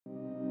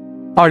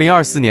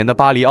2024年的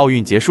巴黎奥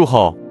运结束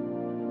后，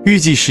预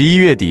计11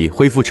月底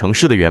恢复城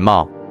市的原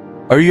貌，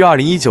而于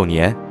2019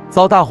年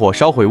遭大火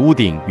烧毁屋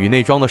顶与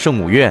内装的圣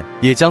母院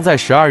也将在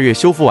12月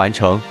修复完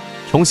成，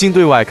重新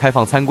对外开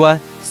放参观。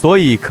所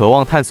以，渴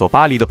望探索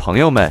巴黎的朋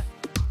友们，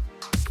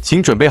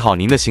请准备好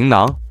您的行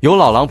囊，由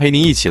老狼陪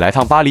您一起来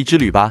趟巴黎之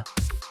旅吧。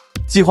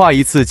计划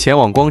一次前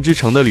往光之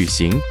城的旅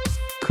行，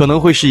可能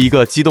会是一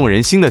个激动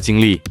人心的经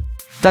历，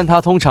但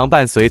它通常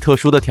伴随特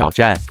殊的挑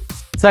战。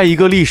在一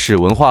个历史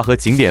文化和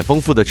景点丰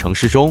富的城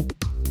市中，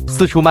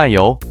四处漫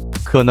游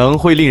可能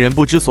会令人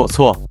不知所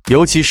措，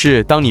尤其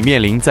是当你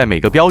面临在每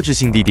个标志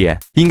性地点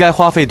应该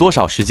花费多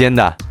少时间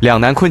的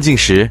两难困境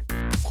时，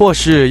或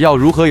是要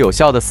如何有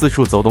效地四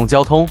处走动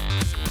交通。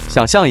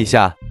想象一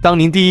下，当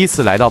您第一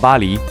次来到巴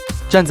黎，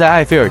站在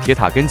埃菲尔铁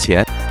塔跟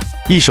前，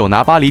一手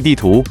拿巴黎地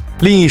图，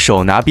另一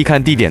手拿必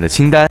看地点的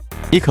清单，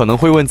你可能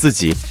会问自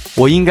己：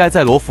我应该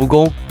在罗浮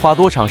宫花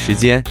多长时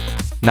间？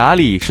哪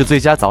里是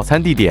最佳早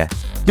餐地点？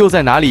又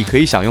在哪里可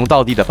以享用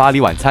道地的巴黎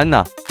晚餐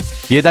呢？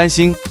别担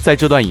心，在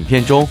这段影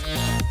片中，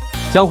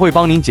将会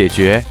帮您解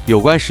决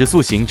有关时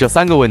速行这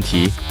3个问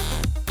题。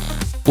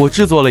我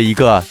制作了一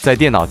个在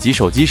电脑及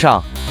手机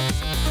上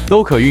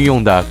都可运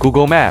用的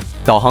Google Map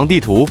导航地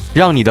图，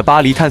让你的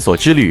巴黎探索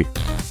之旅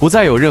不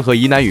再有任何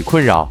疑难与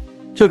困扰。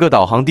这个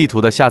导航地图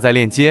的下载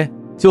链接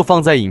就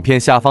放在影片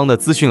下方的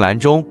资讯栏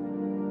中，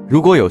如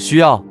果有需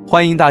要，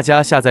欢迎大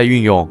家下载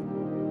运用。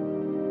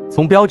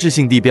从标志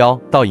性地标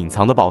到隐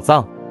藏的宝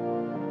藏，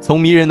从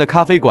迷人的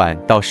咖啡馆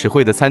到实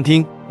惠的餐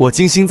厅，我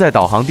精心在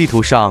导航地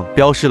图上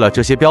标示了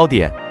这些标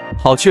点，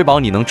好确保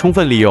你能充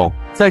分利用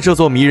在这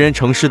座迷人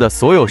城市的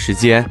所有时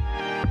间。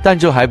但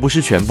这还不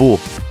是全部，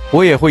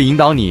我也会引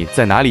导你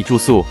在哪里住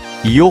宿，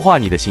以优化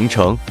你的行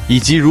程，以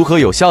及如何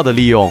有效地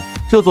利用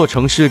这座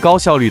城市高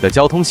效率的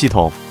交通系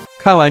统。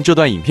看完这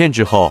段影片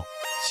之后，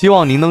希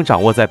望您能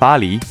掌握在巴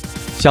黎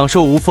享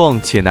受无缝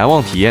且难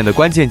忘体验的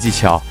关键技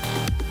巧。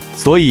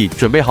所以，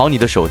准备好你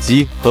的手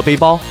机和背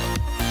包，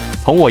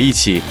同我一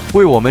起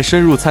为我们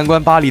深入参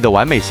观巴黎的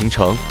完美行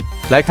程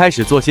来开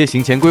始做些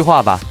行前规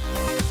划吧。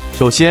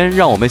首先，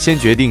让我们先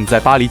决定在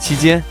巴黎期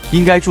间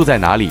应该住在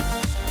哪里。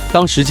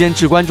当时间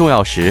至关重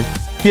要时，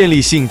便利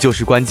性就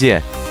是关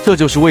键。这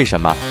就是为什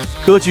么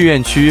歌剧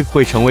院区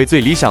会成为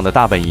最理想的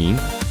大本营。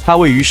它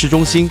位于市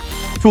中心，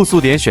住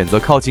宿点选择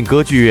靠近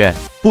歌剧院，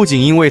不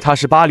仅因为它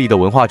是巴黎的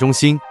文化中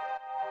心，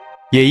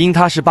也因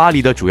它是巴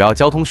黎的主要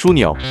交通枢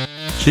纽。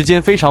时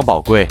间非常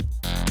宝贵，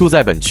住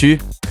在本区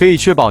可以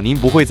确保您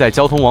不会在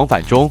交通往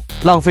返中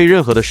浪费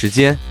任何的时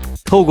间。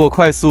透过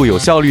快速有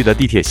效率的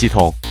地铁系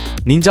统，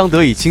您将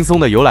得以轻松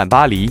地游览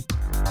巴黎，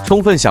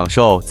充分享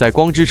受在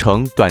光之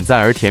城短暂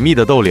而甜蜜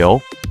的逗留。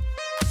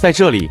在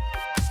这里，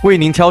为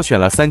您挑选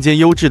了3间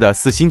优质的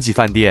4星级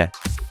饭店，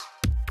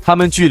它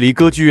们距离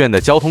歌剧院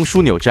的交通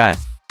枢纽站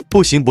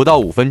步行不到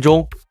5分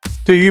钟。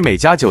对于每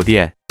家酒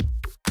店，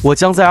我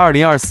将在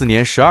2024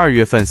年12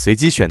月份随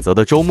机选择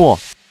的周末，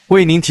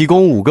为您提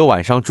供5个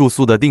晚上住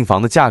宿的订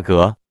房的价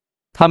格，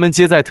它们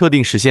皆在特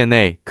定时限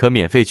内可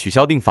免费取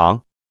消订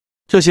房。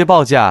这些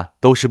报价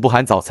都是不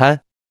含早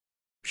餐、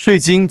税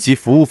金及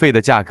服务费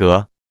的价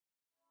格。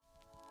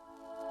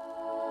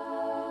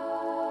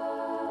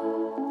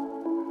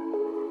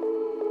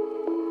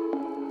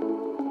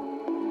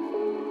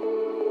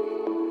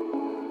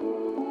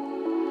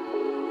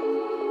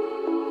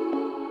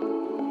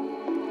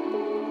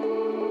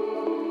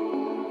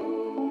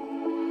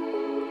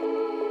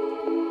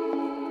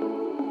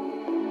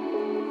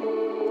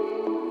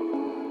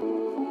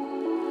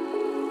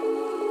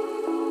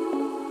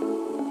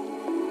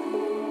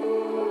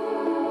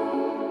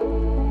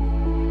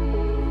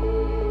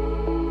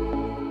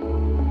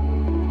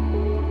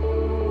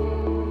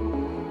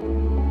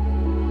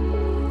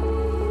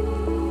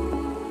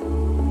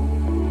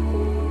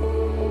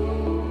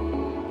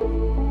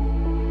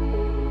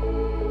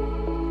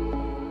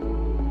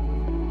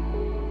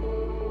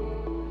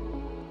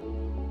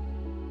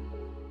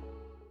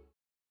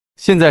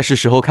现在是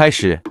时候开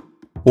始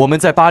我们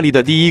在巴黎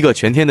的第1个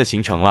全天的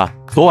行程了。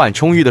昨晚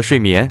充裕的睡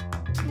眠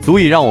足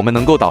以让我们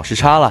能够倒时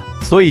差了，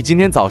所以今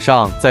天早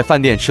上在饭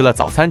店吃了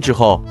早餐之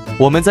后，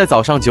我们在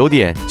早上9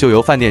点就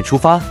由饭店出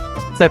发。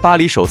在巴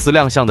黎首次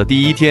亮相的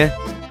第1天，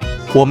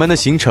我们的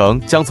行程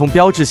将从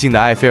标志性的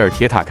埃菲尔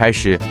铁塔开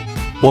始，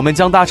我们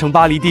将搭乘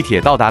巴黎地铁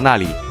到达那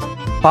里。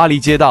巴黎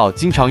街道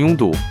经常拥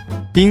堵，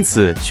因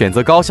此选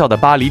择高效的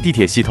巴黎地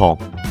铁系统，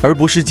而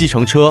不是计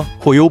程车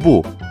或优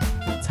步，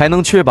才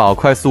能确保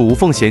快速无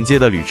缝衔接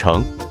的旅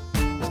程。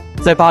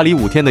在巴黎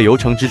5天的游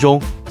程之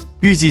中，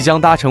预计将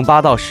搭乘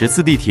8到10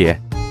次地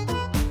铁。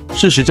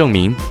事实证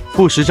明，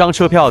付10张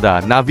车票的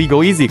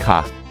Navigo Easy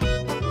卡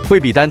会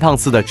比单趟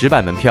次的纸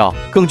板门票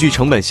更具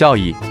成本效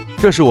益。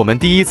这是我们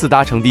第1次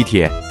搭乘地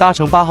铁，搭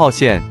乘8号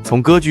线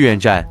从歌剧院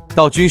站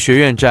到军学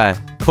院站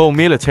Co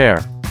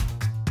Militaire，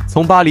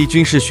 从巴黎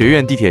军事学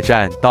院地铁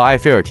站到埃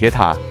菲尔铁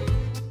塔。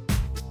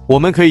我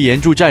们可以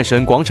沿住战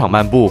神广场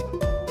漫步，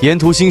沿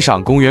途欣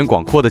赏公园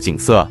广阔的景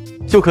色，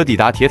就可抵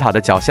达铁塔的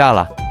脚下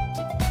了。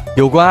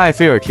有关埃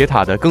菲尔铁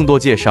塔的更多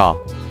介绍，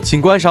请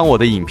观赏我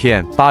的影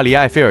片《巴黎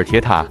埃菲尔铁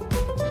塔》。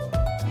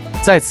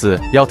在此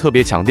要特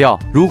别强调，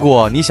如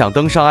果你想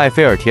登上埃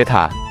菲尔铁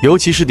塔，尤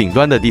其是顶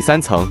端的第3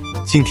层，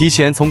请提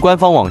前从官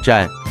方网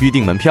站预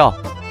订门票。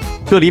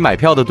这里买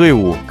票的队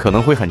伍可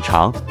能会很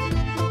长，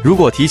如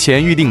果提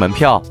前预订门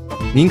票，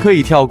您可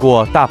以跳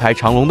过大排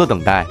长龙的等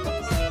待。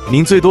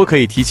您最多可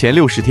以提前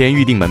60天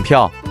预订门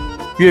票，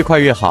越快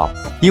越好，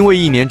因为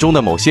1年中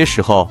的某些时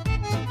候，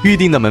预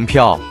订的门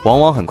票往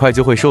往很快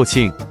就会售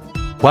罄。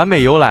完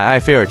美游览埃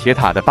菲尔铁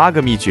塔的8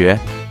个秘诀。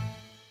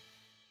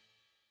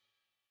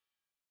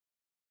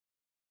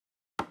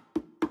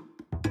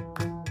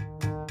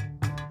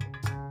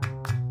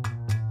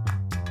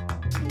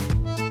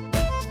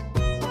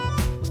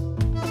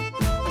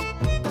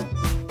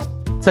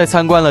在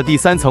参观了第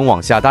3层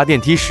往下搭电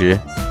梯时，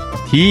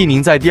提议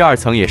您在第2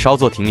层也稍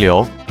作停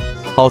留，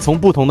好从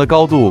不同的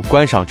高度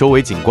观赏周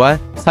围景观。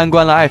参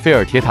观了埃菲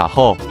尔铁塔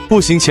后，步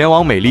行前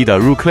往美丽的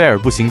Rue Claire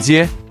步行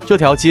街，这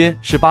条街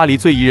是巴黎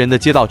最宜人的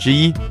街道之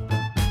一。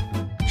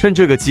趁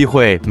这个机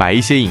会买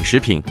一些饮食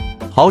品，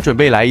好准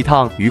备来一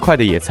趟愉快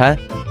的野餐。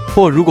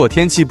或如果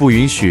天气不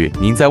允许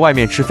您在外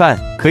面吃饭，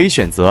可以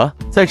选择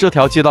在这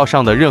条街道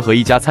上的任何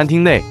一家餐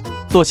厅内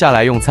坐下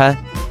来用餐。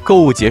购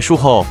物结束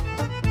后，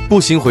步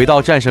行回到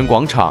战神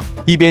广场，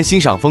一边欣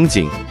赏风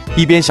景，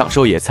一边享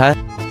受野餐。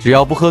只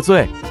要不喝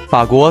醉，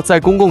法国在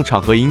公共场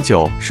合饮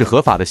酒是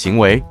合法的行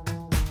为。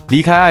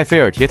离开埃菲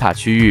尔铁塔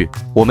区域，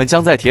我们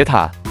将在铁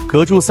塔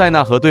隔住塞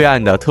纳河对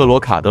岸的特罗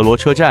卡德罗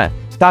车站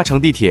搭乘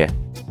地铁。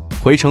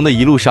回程的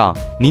一路上，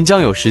您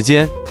将有时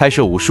间拍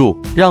摄无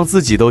数让自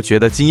己都觉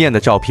得惊艳的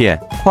照片。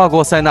跨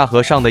过塞纳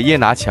河上的耶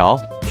拿桥，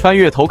穿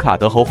越头卡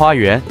德侯花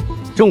园。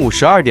正午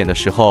12点的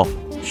时候，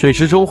水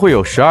池中会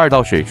有12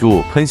道水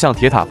柱喷向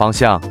铁塔方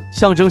向，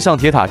象征向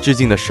铁塔致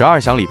敬的12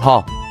响礼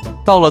炮。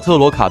到了特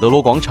罗卡德罗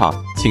广场，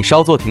请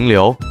稍作停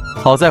留，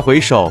好再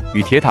回首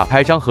与铁塔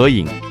拍张合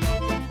影。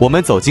我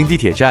们走进地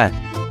铁站，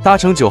搭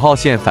乘9号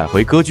线返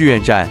回歌剧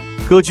院站。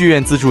歌剧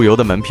院自助游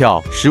的门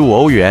票15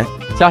欧元，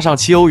加上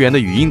7欧元的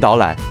语音导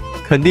览，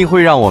肯定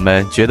会让我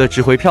们觉得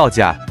值回票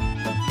价。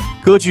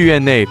歌剧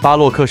院内巴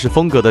洛克式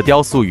风格的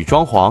雕塑与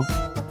装潢，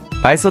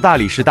白色大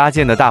理石搭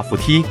建的大扶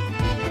梯，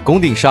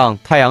拱顶上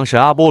太阳神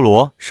阿波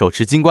罗手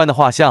持金冠的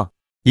画像，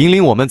引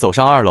领我们走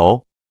上2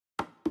楼。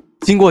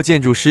经过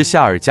建筑师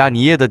夏尔加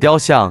尼耶的雕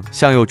像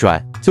向右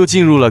转，就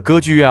进入了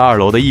歌剧院2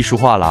楼的艺术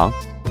画廊。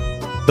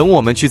等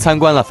我们去参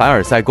观了凡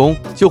尔赛宫，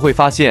就会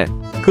发现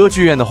歌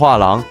剧院的画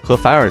廊和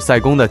凡尔赛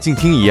宫的镜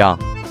厅一样，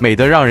美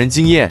得让人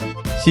惊艳。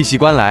细细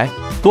观来，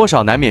多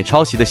少难免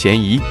抄袭的嫌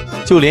疑。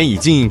就连以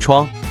镜映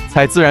窗、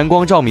采自然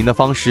光照明的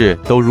方式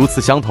都如此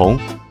相同。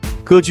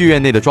歌剧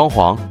院内的装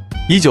潢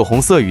以酒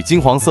红色与金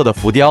黄色的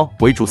浮雕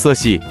为主色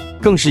系，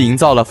更是营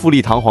造了富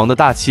丽堂皇的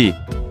大气。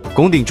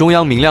拱顶中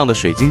央明亮的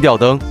水晶吊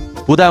灯，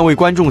不但为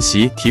观众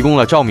席提供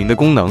了照明的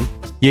功能，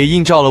也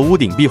映照了屋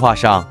顶壁画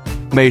上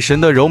美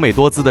神的柔美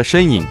多姿的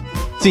身影。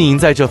浸淫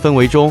在这氛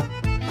围中，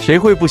谁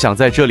会不想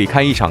在这里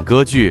看一场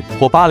歌剧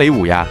或芭蕾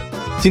舞呀？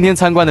今天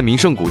参观的名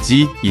胜古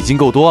迹已经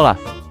够多了，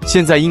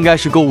现在应该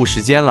是购物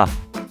时间了。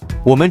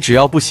我们只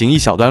要步行一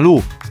小段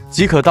路，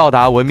即可到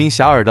达闻名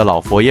遐迩的老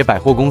佛爷百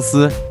货公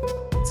司。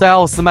在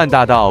奥斯曼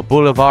大道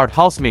Boulevard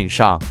Haussmann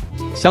上，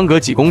相隔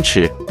几公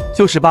尺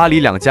就是巴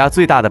黎2家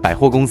最大的百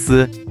货公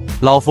司：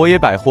老佛爷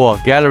百货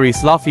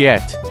Galeries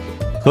Lafayette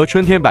和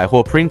春天百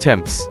货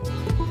Printemps。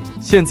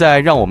现在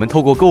让我们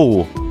透过购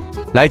物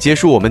来结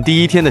束我们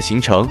第1天的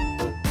行程，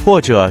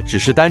或者只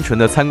是单纯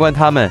的参观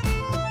它们，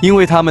因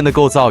为它们的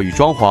构造与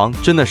装潢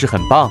真的是很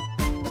棒。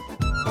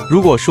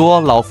如果说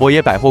老佛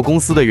爷百货公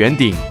司的圆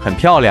顶很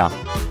漂亮，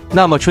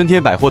那么春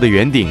天百货的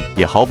圆顶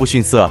也毫不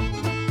逊色。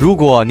如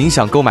果您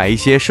想购买一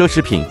些奢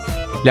侈品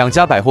，2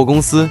家百货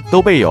公司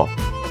都备有，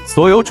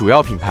所有主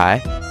要品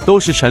牌都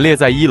是陈列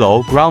在1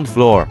楼 Ground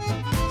Floor。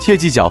切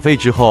记缴费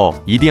之后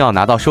一定要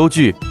拿到收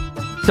据，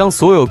将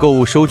所有购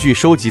物收据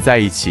收集在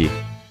一起，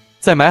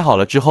在买好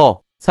了之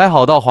后才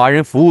好到华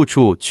人服务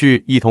处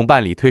去一同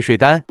办理退税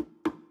单。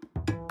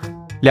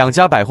2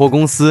家百货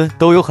公司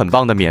都有很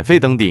棒的免费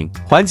登顶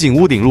环景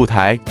屋顶露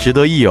台，值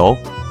得一游。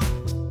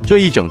这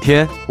一整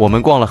天我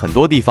们逛了很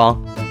多地方，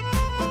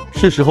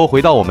是时候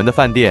回到我们的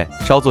饭店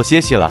稍作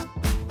歇息了。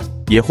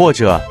也或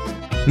者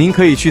您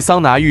可以去桑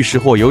拿浴室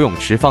或游泳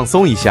池放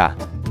松一下，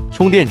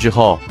充电之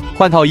后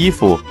换套衣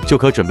服就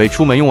可准备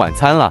出门用晚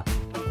餐了。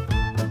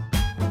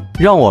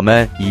让我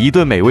们以一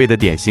顿美味的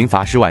典型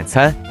法式晚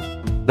餐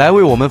来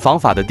为我们访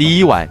法的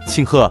第1晚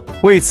庆贺。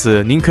为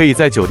此，您可以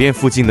在酒店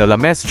附近的 La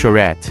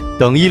Masterette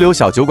等一流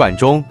小酒馆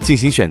中进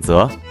行选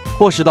择，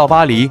或是到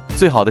巴黎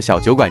最好的小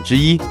酒馆之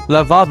一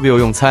La Vaudeville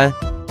用餐。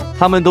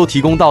他们都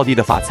提供道地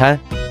的法餐，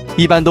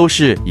一般都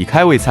是以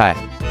开胃菜、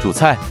主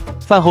菜、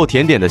饭后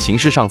甜点的形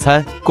式上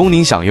餐，供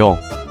您享用。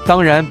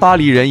当然，巴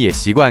黎人也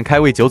习惯开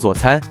胃酒佐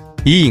餐，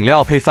以饮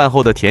料配饭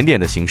后的甜点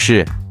的形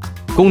式，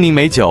供您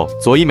美酒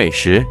佐以美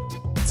食。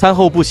餐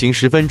后步行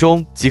10分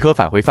钟即可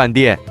返回饭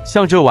店，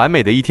向这完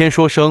美的一天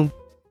说声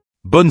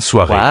Bonne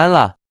soirée， 晚安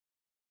了。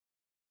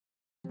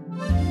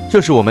这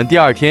是我们第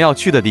2天要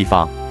去的地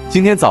方。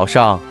今天早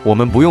上我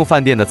们不用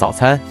饭店的早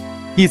餐，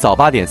一早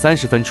8点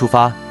30分出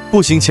发，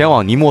步行前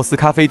往尼莫斯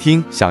咖啡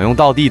厅，享用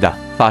道地的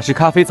法式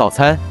咖啡早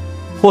餐，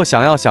或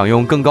想要享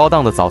用更高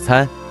档的早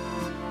餐，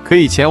可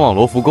以前往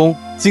罗浮宫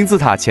金字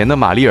塔前的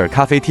玛丽尔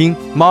咖啡厅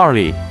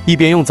Marley， 一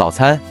边用早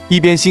餐，一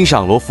边欣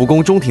赏罗浮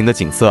宫中庭的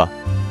景色。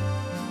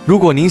如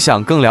果您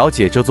想更了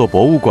解这座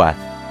博物馆，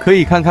可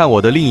以看看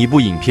我的另一部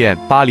影片《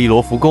巴黎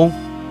罗浮宫》。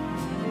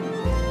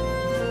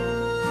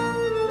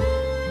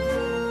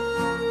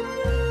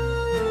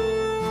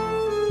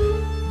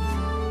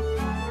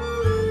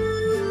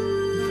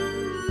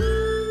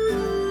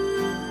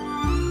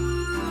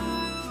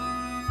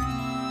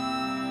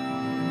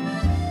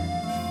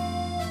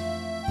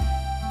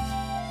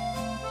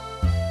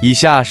以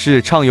下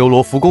是畅游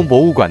罗浮宫博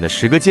物馆的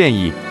10个建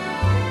议。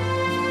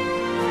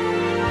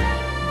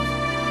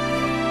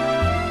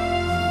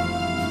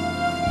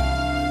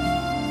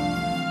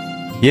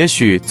也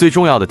许最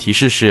重要的提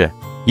示是，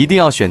一定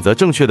要选择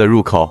正确的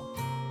入口。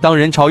当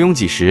人潮拥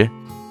挤时，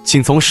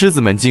请从狮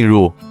子门进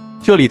入，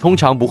这里通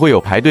常不会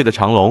有排队的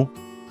长龙，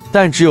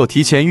但只有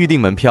提前预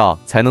订门票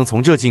才能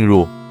从这进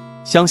入。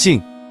相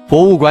信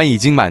博物馆已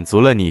经满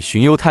足了你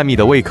寻幽探秘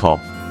的胃口。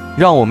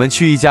让我们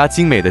去一家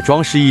精美的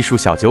装饰艺术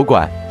小酒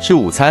馆吃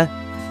午餐，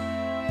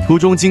途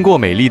中经过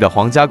美丽的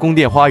皇家宫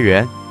殿花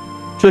园，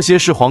这些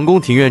是皇宫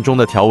庭院中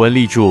的条纹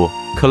立柱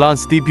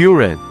Colonnes de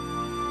Buren。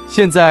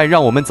现在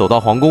让我们走到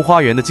皇宫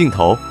花园的尽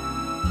头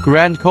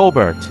 ，Grand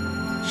Colbert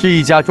是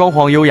一家装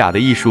潢优雅的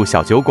艺术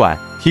小酒馆，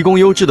提供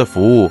优质的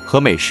服务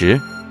和美食。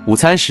午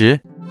餐时，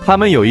他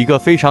们有一个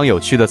非常有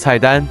趣的菜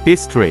单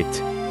Bistrit，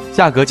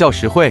 价格较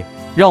实惠，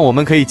让我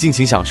们可以尽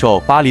情享受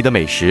巴黎的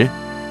美食。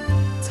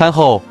餐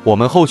后，我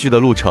们后续的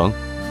路程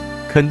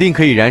肯定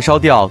可以燃烧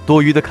掉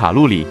多余的卡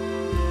路里。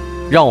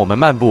让我们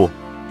漫步，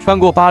穿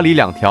过巴黎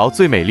2条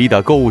最美丽的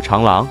购物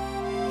长廊，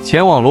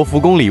前往罗浮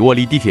宫里沃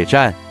利地铁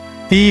站。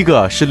第一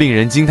个是令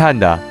人惊叹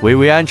的维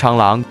维安长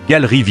廊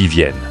Galerie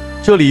Vivienne，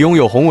 这里拥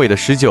有宏伟的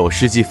19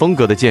世纪风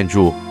格的建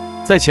筑。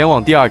在前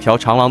往第2条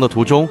长廊的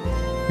途中，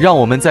让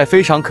我们在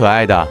非常可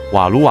爱的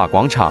瓦卢瓦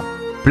广场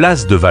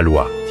Place de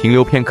Valois 停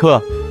留片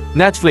刻。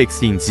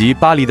Netflix 影集《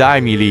巴黎的艾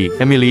米丽》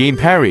Emily in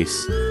Paris，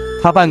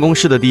 他办公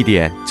室的地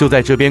点就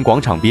在这边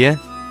广场边。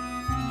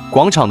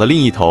广场的另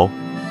一头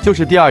就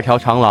是第2条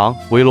长廊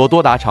维罗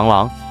多达长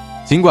廊。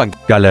尽管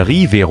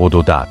Galerie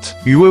Vérododate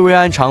与薇薇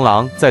安长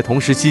廊在同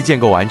时期建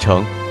构完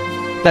成，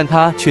但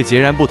它却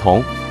截然不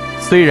同。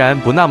虽然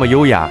不那么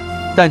优雅，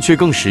但却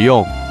更实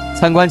用，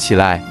参观起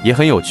来也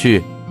很有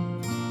趣。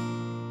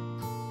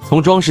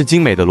从装饰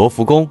精美的罗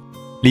浮宫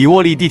里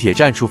沃利地铁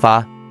站出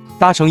发，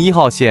搭乘1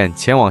号线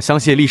前往香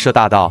榭丽舍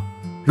大道。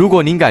如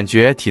果您感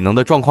觉体能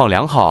的状况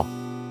良好，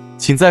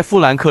请在富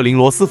兰克林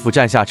罗斯福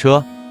站下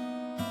车。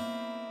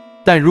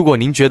但如果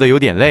您觉得有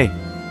点累，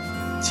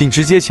请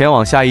直接前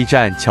往下一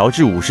站乔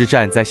治五世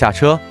站再下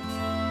车。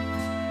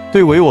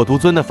对唯我独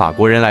尊的法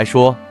国人来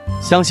说，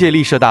香榭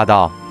丽舍大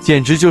道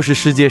简直就是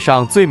世界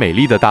上最美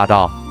丽的大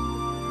道。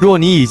若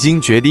你已经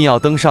决定要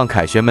登上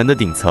凯旋门的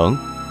顶层，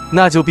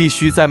那就必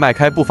须再迈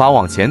开步伐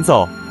往前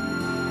走，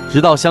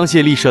直到香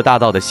榭丽舍大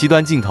道的西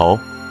端尽头。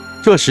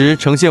这时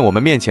呈现我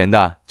们面前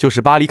的就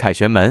是巴黎凯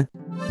旋门。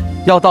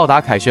要到达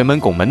凯旋门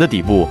拱门的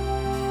底部，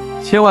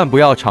千万不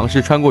要尝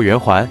试穿过圆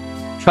环，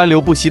川流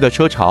不息的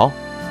车潮，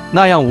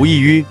那样无异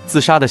于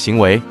自杀的行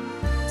为。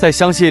在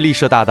香榭丽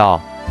舍大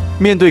道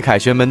面对凯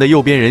旋门的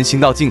右边人行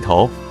道尽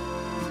头，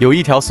有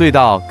一条隧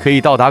道可以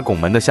到达拱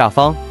门的下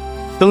方，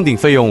登顶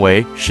费用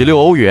为16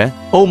欧元，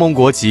欧盟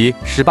国籍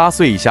18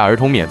岁以下儿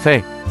童免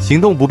费。行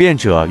动不便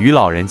者与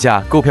老人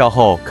家购票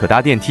后可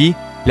搭电梯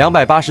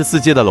，284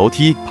阶的楼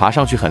梯爬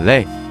上去很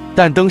累，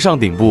但登上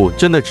顶部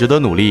真的值得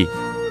努力。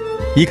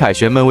以凯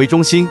旋门为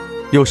中心，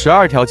有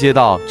12条街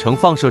道呈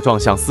放射状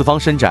向四方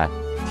伸展，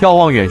眺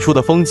望远处的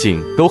风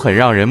景都很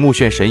让人目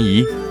眩神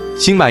移。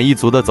心满意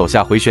足地走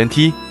下回旋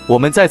梯，我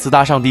们再次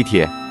搭上地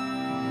铁。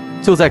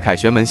就在凯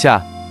旋门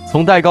下，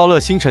从戴高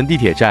乐新城地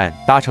铁站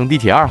搭乘地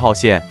铁2号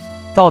线，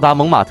到达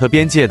蒙马特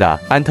边界的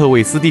安特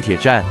卫斯地铁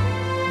站，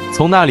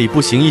从那里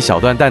步行一小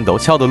段弹斗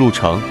峭的路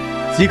程，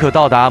即可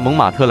到达蒙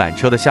马特缆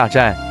车的下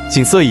站。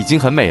景色已经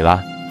很美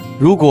了。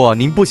如果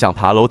您不想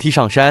爬楼梯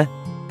上山，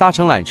搭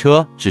乘缆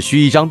车只需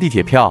1张地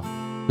铁票。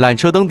缆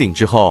车登顶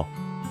之后，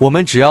我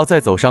们只要再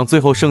走上最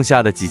后剩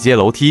下的几阶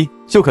楼梯，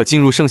就可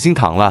进入圣心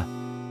堂了。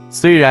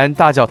虽然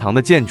大教堂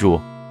的建筑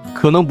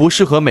可能不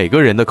适合每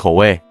个人的口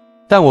味，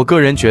但我个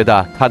人觉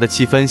得它的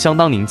气氛相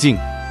当宁静。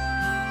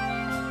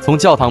从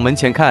教堂门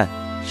前看，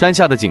山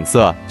下的景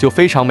色就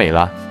非常美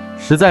了，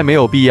实在没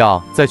有必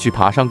要再去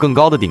爬上更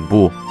高的顶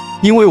部，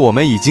因为我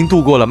们已经度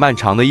过了漫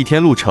长的一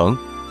天路程，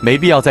没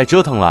必要再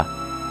折腾了。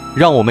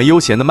让我们悠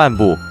闲地漫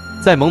步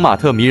在蒙马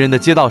特迷人的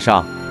街道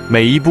上，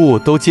每一步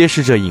都揭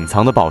示着隐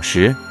藏的宝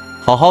石，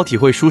好好体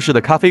会舒适的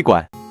咖啡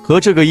馆和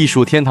这个艺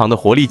术天堂的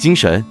活力精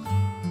神。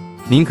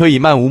您可以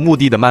漫无目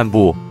的的漫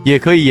步，也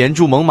可以沿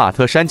住蒙马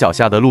特山脚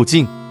下的路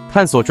径，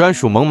探索专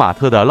属蒙马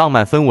特的浪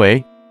漫氛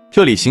围。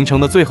这里行程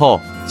的最后，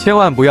千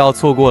万不要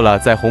错过了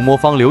在红魔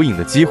方留影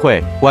的机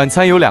会。晚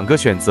餐有2个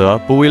选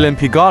择 Bouillon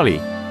Pigalle，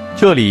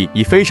 这里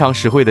以非常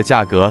实惠的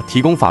价格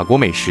提供法国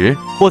美食，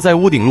或在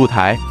屋顶露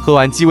台喝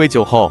完鸡尾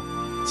酒后，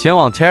前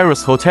往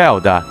Terrace Hotel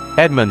的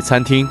Edmond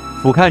餐厅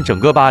俯瞰整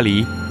个巴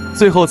黎，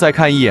最后再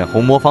看一眼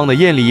红魔方的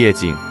艳丽夜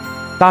景。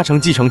搭乘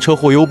计程车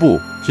或优步，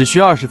只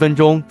需20分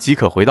钟即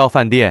可回到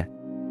饭店。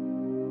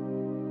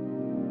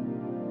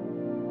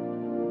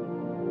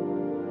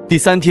第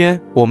3天，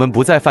我们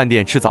不在饭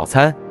店吃早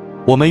餐，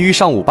我们于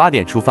上午8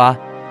点出发。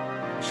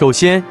首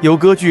先由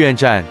歌剧院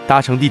站搭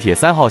乘地铁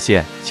3号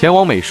线前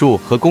往美术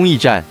和工艺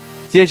站，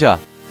接着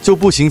就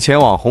步行前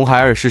往红孩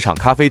儿市场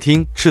咖啡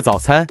厅吃早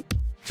餐。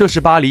这是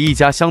巴黎一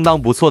家相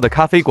当不错的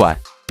咖啡馆，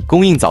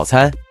供应早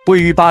餐。位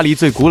于巴黎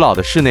最古老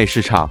的室内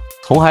市场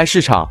红孩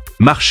市场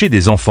Marché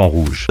des enfants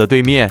rouges 的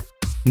对面，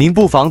您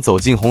不妨走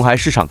进红孩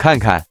市场看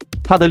看，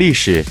它的历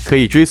史可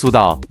以追溯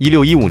到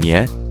1615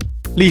年。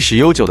历史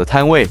悠久的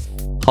摊位，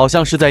好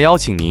像是在邀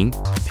请您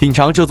品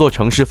尝这座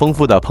城市丰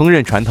富的烹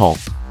饪传统。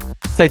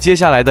在接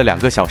下来的2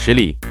个小时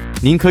里，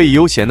您可以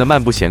悠闲地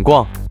漫步闲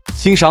逛，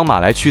欣赏马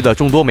来区的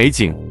众多美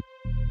景。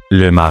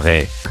Le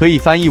Marais 可以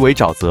翻译为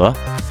沼泽，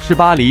是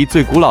巴黎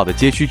最古老的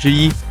街区之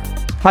一。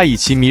它以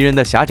其迷人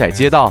的狭窄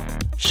街道、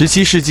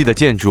17世纪的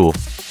建筑、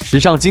时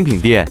尚精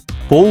品店、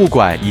博物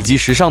馆以及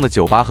时尚的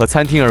酒吧和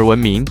餐厅而闻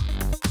名。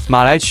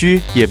马来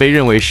区也被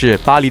认为是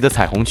巴黎的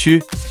彩虹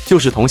区，就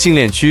是同性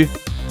恋区。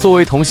作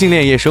为同性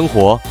恋夜生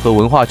活和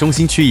文化中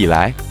心区以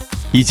来，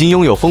已经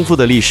拥有丰富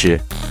的历史。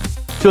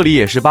这里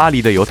也是巴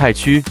黎的犹太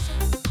区。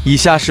以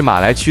下是马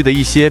来区的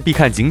一些必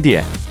看景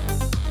点。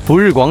福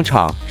日广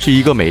场是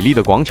一个美丽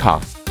的广场，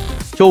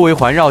周围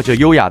环绕着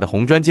优雅的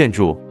红砖建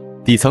筑，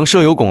底层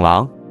设有拱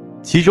廊，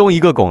其中一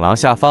个拱廊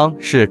下方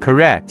是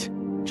Carrette，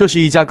 这是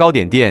一家糕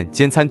点店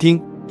兼餐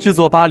厅，制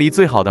作巴黎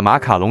最好的马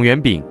卡龙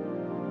圆饼。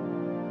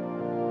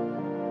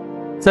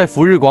在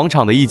福日广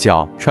场的一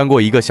角穿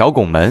过一个小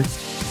拱门，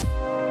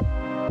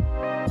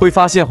会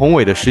发现宏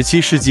伟的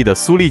17世纪的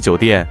苏丽酒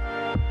店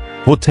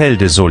Hôtel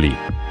des Olives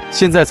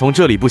现在从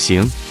这里步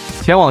行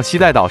前往西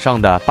带岛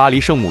上的巴黎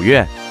圣母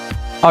院。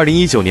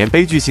2019年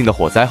悲剧性的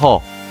火灾后，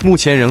目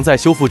前仍在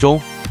修复中，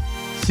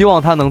希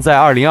望它能在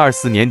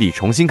2024年底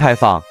重新开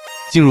放。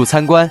进入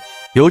参观，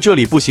由这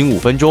里步行5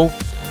分钟，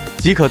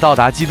即可到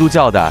达基督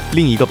教的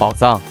另一个宝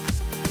藏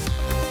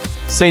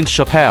Saint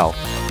Chapelle。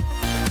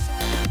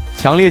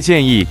强烈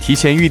建议提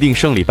前预订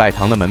圣礼拜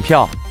堂的门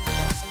票。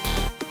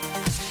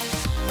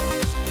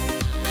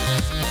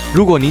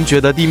如果您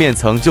觉得地面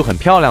层就很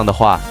漂亮的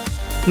话，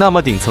那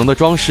么顶层的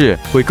装饰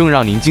会更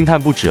让您惊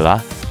叹不止了。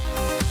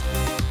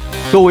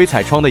周围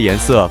彩窗的颜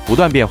色不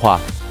断变化，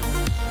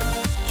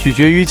取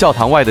决于教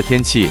堂外的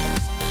天气。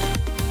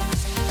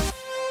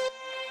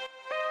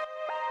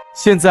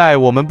现在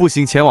我们步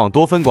行前往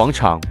多芬广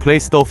场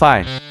Place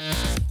Dauphine，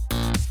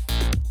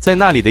 在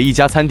那里的一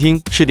家餐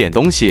厅吃点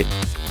东西。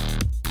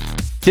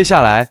接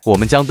下来我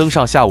们将登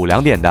上下午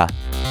2点的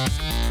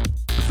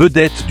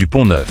Vedette du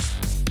Pont Neuf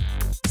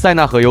塞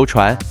纳河游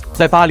船，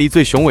在巴黎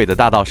最雄伟的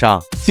大道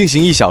上进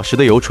行1小时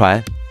的游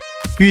船，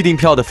预订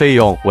票的费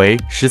用为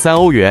13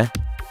欧元。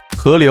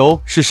河流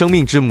是生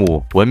命之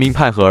母，文明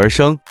盼河而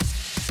生，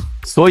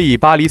所以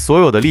巴黎所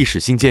有的历史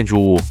性建筑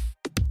物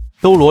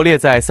都罗列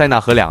在塞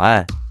纳河两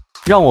岸，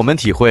让我们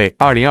体会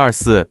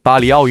2024巴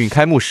黎奥运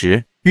开幕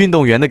时运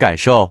动员的感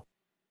受，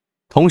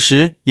同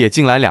时也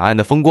尽览两岸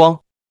的风光。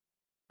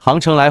航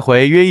程来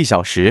回约1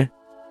小时，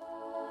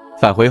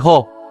返回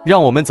后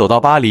让我们走到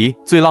巴黎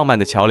最浪漫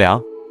的桥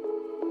梁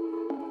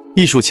——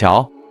艺术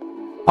桥。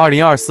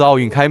2024奥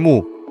运开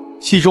幕，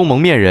戏中蒙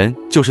面人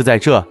就是在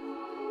这，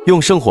用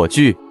圣火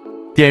炬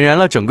点燃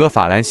了整个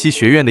法兰西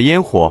学院的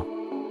烟火。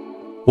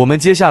我们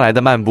接下来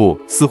的漫步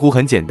似乎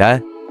很简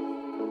单，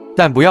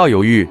但不要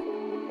犹豫，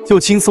就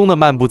轻松地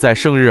漫步在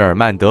圣日耳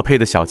曼德佩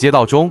的小街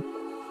道中。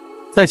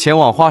在前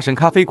往花神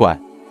咖啡馆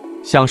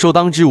享受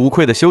当之无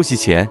愧的休息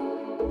前，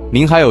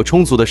您还有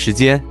充足的时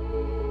间，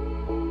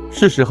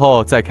是时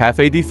候在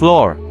Café de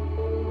Flore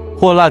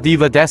或 La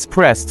Diva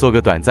d'Express 做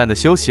个短暂的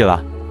休息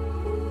了。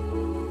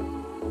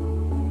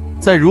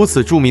在如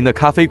此著名的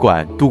咖啡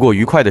馆度过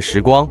愉快的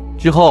时光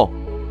之后，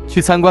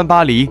去参观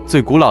巴黎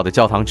最古老的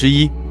教堂之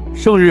一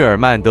圣日耳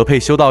曼德佩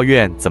修道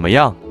院怎么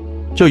样？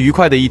这愉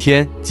快的一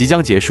天即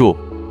将结束。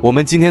我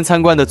们今天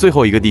参观的最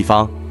后一个地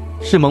方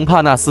是蒙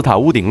帕纳斯塔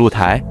屋顶露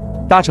台，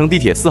搭乘地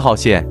铁4号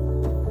线，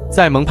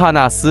在蒙帕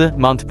纳斯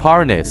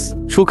Montparnasse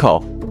出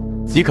口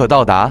即可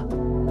到达。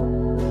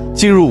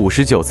进入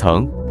59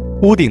层，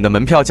屋顶的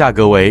门票价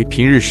格为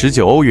平日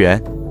19欧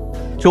元，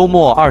周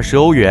末20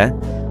欧元。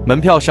门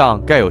票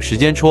上盖有时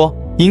间戳，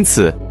因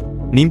此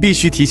您必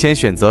须提前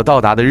选择到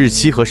达的日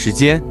期和时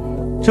间。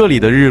这里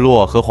的日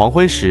落和黄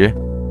昏时，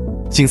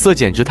景色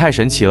简直太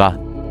神奇了。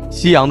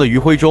夕阳的余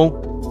晖中，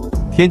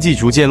天际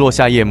逐渐落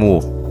下夜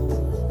幕，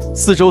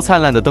四周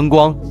灿烂的灯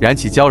光燃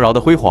起娇娆的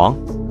辉煌。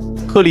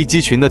鹤立鸡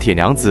群的铁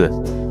娘子，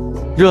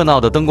热闹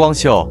的灯光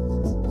秀，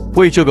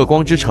为这个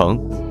光之城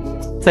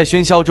在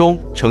喧嚣中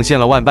呈现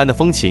了万般的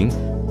风情。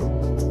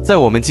在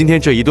我们今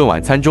天这一顿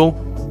晚餐中，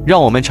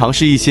让我们尝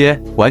试一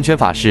些完全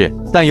法式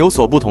但有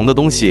所不同的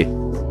东西。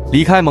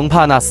离开蒙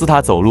帕纳斯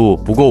塔走路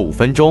不过5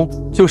分钟，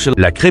就是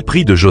La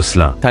crêperie de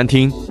Josselin 餐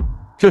厅。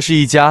这是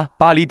一家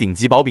巴黎顶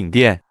级薄饼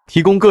店，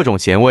提供各种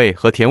咸味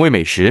和甜味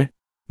美食，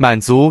满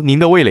足您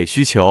的味蕾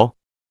需求。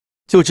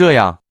就这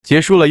样结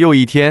束了又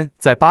一天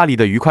在巴黎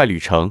的愉快旅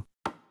程。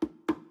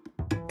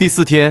第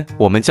4天，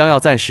我们将要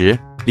暂时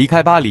离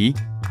开巴黎，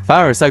凡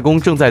尔赛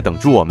宫正在等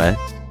住我们。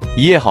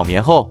一夜好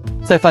眠后，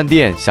在饭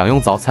店享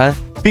用早餐，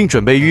并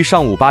准备于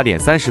上午8点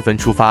30分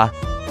出发。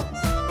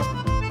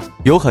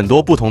有很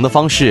多不同的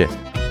方式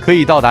可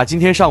以到达今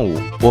天上午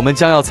我们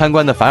将要参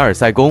观的凡尔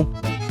赛宫。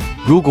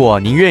如果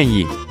您愿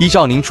意依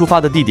照您出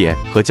发的地点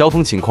和交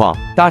通情况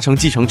搭乘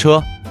计程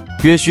车，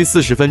约需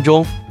40分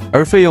钟，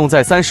而费用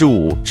在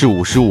35至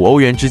55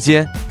欧元之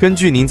间。根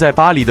据您在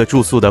巴黎的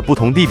住宿的不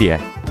同地点，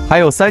还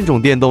有3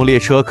种电动列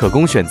车可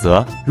供选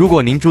择。如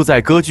果您住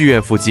在歌剧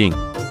院附近，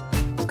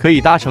可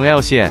以搭乘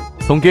L 线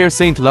从 Gare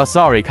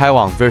Saint-Lazare 开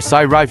往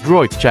Versailles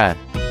Rive-Droit 站，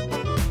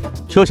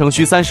车程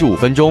需35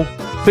分钟，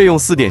费用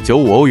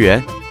4.95欧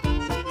元。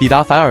抵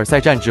达凡尔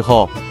赛站之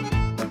后，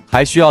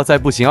还需要再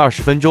步行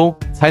20分钟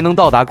才能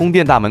到达宫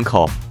殿大门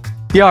口。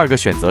第二个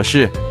选择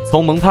是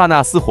从蒙帕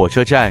纳斯火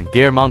车站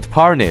Gare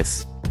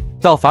Montparnasse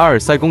到凡尔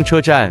赛宫车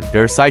站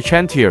Versailles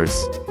Chantiers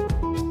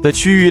的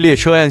区域列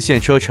车 N 线，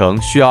车程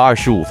需要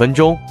25分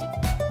钟，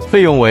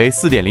费用为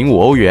4.05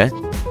欧元。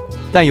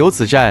但由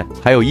此站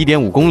还有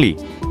1.5公里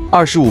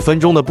，25分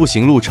钟的步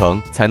行路程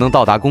才能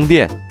到达宫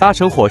殿。搭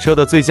乘火车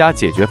的最佳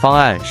解决方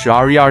案是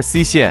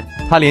RER-C 线，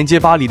它连接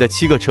巴黎的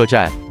7个车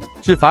站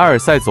至凡尔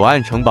赛左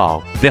岸城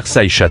堡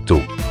Versailles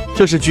Château。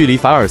这是距离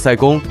凡尔赛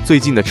宫最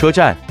近的车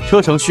站，车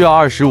程需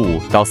要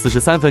25到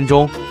43分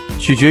钟，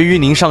取决于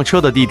您上车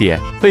的地点，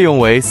费用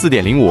为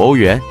4.05欧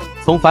元。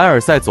从凡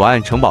尔赛左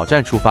岸城堡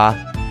站出发，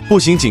步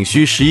行仅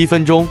需11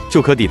分钟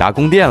就可抵达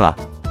宫殿了。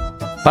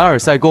凡尔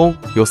赛宫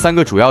有3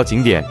个主要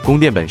景点：宫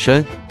殿本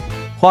身、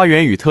花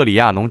园与特里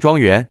亚农庄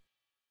园。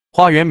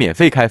花园免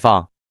费开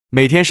放，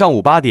每天上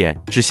午8点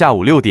至下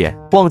午6点，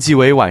旺季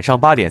为晚上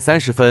8点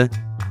30分。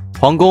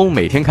皇宫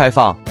每天开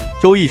放，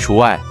周一除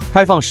外，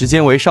开放时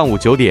间为上午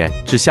9点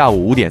至下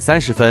午5点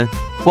30分，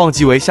旺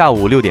季为下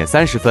午6点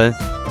30分。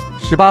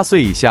18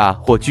岁以下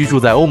或居住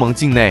在欧盟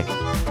境内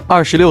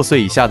，26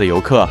岁以下的游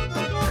客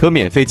可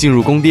免费进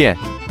入宫殿，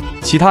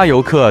其他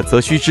游客则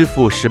需支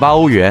付18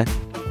欧元。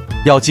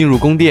要进入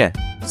宫殿，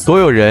所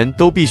有人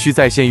都必须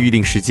在线预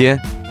定时间。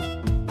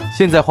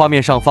现在画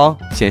面上方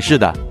显示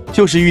的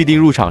就是预定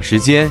入场时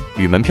间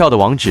与门票的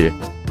网址。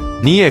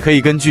您也可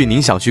以根据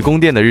您想去宫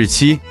殿的日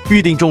期，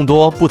预定众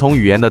多不同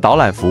语言的导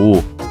览服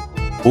务。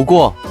不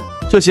过，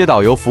这些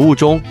导游服务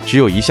中只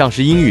有一项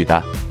是英语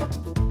的，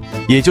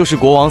也就是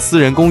国王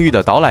私人公寓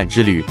的导览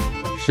之旅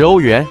，10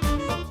欧元。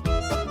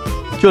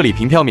这里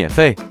凭票免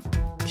费，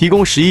提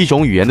供11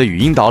种语言的语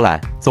音导览，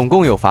总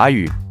共有法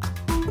语、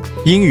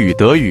英语、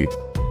德语、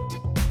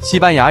西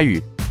班牙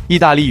语、意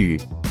大利语、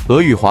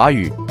俄语、华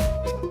语、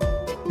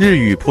日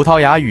语、葡萄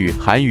牙语、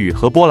韩语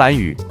和波兰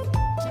语。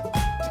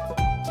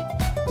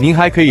您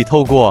还可以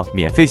透过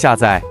免费下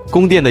载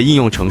宫殿的应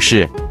用程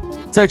式，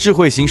在智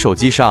慧型手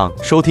机上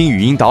收听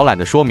语音导览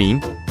的说明，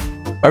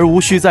而无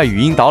需在语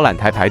音导览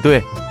台排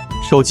队。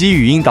手机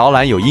语音导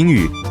览有英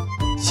语、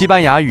西班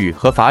牙语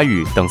和法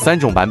语等3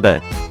种版本，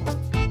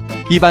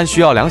一般需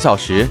要2小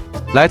时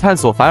来探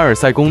索凡尔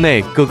赛宫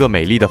内各个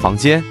美丽的房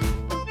间，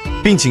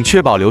并请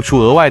确保留出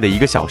额外的1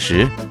个小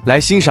时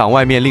来欣赏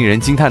外面令人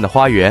惊叹的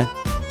花园。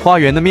花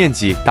园的面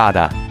积大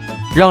的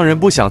让人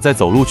不想再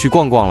走路去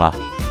逛逛了。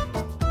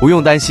不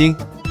用担心，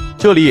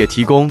这里也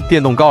提供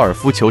电动高尔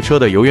夫球车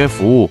的游园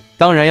服务，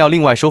当然要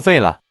另外收费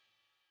了。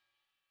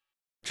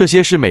这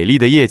些是美丽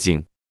的夜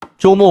景，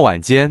周末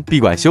晚间闭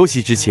馆休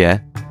息之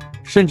前，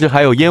甚至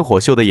还有烟火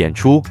秀的演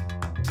出。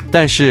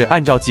但是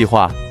按照计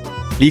划，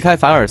离开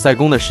凡尔赛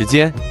宫的时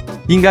间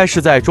应该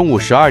是在中午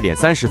12点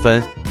30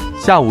分，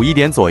下午1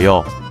点左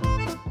右。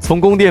从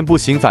宫殿步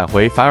行返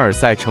回凡尔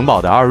赛城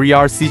堡的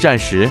RER-C 站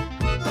时，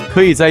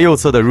可以在右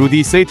侧的 Rue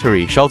de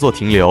Satory 稍作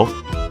停留。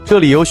这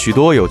里有许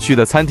多有趣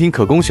的餐厅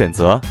可供选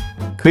择，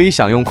可以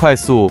享用快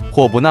速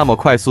或不那么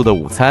快速的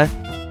午餐。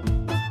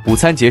午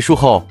餐结束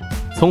后，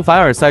从凡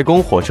尔赛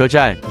宫火车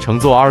站乘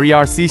坐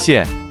RER-C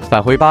线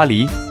返回巴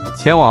黎，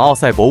前往奥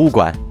赛博物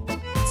馆。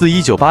自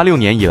1986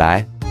年以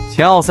来，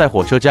前奥赛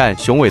火车站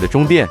雄伟的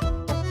中殿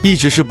一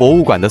直是博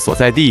物馆的所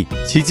在地，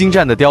其精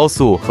湛的雕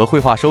塑和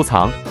绘画收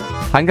藏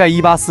涵盖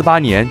1848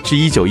年至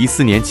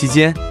1914年期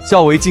间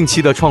较为近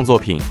期的创作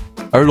品。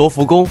而罗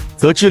浮宫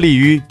则致力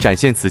于展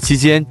现此期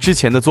间之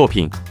前的作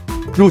品。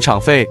入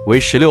场费为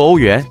16欧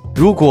元，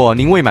如果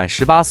您未满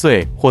18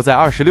岁或在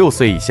26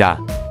岁以下，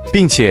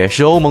并且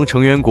是欧盟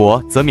成员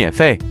国则免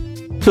费。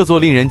这座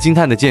令人惊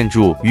叹的建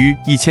筑于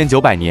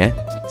1900年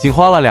仅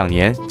花了2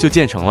年就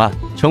建成了，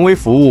成为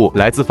服务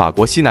来自法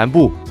国西南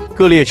部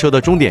各列车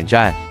的终点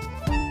站。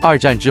2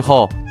战之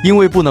后，因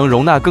为不能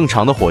容纳更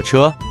长的火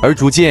车而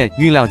逐渐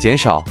运量减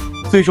少，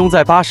最终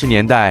在80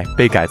年代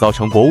被改造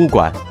成博物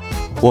馆。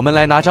我们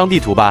来拿张地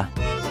图吧，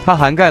它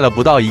涵盖了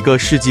不到1个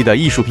世纪的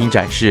艺术品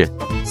展示，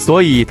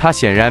所以它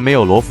显然没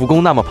有罗浮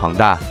宫那么庞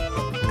大。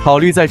考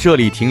虑在这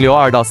里停留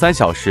2到3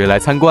小时来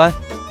参观，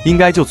应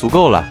该就足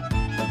够了。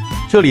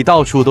这里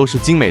到处都是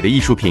精美的艺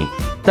术品，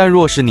但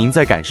若是您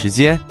在赶时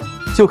间，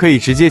就可以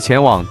直接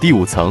前往第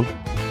5层，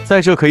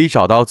在这可以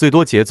找到最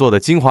多杰作的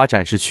精华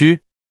展示区。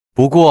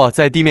不过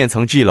在地面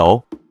层 G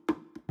楼，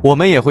我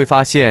们也会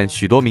发现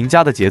许多名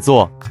家的杰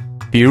作，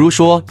比如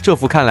说这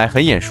幅看来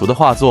很眼熟的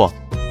画作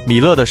《米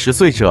勒的10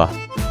岁者》，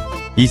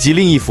以及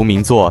另一幅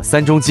名作《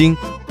三中经》，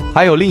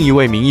还有另一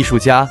位名艺术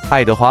家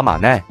爱德华·马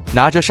奈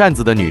拿着扇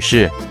子的女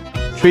士，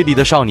吹笛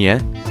的少年。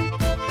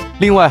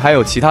另外还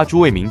有其他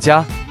诸位名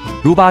家，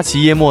如巴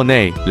齐耶、莫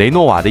内、雷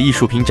诺瓦的艺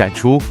术品展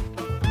出。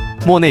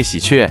莫内喜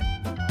鹊，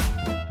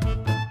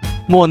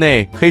莫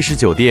内黑石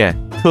酒店、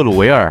特鲁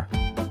维尔，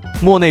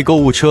莫内购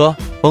物车、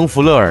翁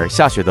弗勒尔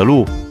下雪的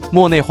路，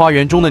莫内花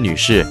园中的女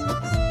士。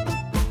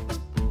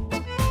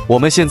我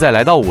们现在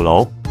来到5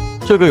楼，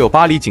这个有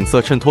巴黎景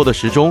色衬托的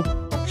时钟，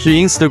是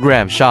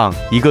Instagram 上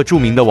一个著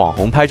名的网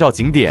红拍照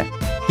景点，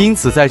因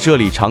此在这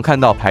里常看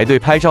到排队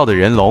拍照的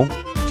人龙。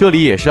这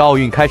里也是奥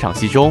运开场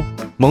戏中，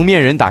蒙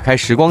面人打开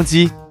时光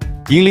机，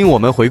引领我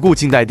们回顾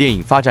近代电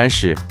影发展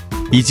史，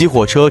以及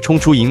火车冲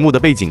出荧幕的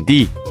背景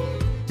地。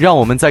让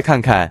我们再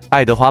看看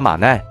爱德华·马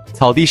奈《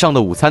草地上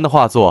的午餐》的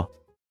画作，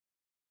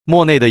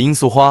莫内的罂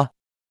粟花，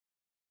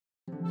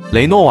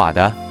雷诺瓦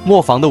的《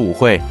磨坊的舞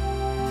会》，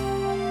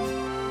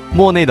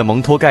莫内的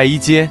蒙托盖伊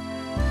街，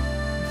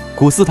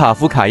古斯塔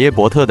夫·卡耶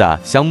伯特的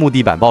香木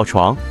地板抱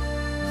床，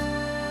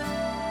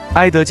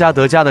埃德加·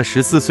德加的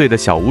14岁的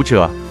小舞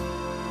者。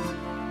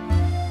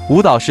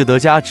舞蹈是德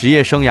加职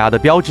业生涯的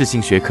标志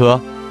性学科，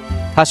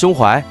他胸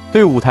怀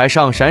对舞台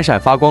上闪闪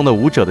发光的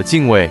舞者的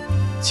敬畏、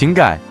情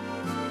感，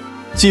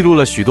记录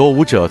了许多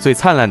舞者最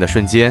灿烂的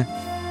瞬间，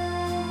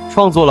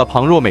创作了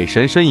旁若美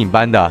神身影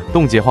般的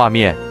冻结画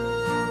面。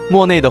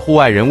莫内的户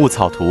外人物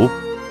草图，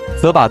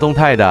则把动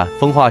态的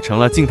风化成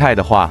了静态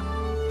的画。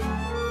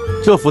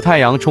这幅太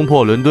阳冲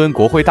破伦敦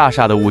国会大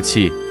厦的雾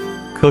气，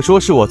可说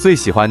是我最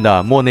喜欢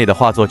的莫内的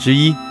画作之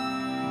一。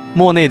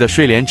莫内的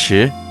睡莲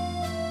池，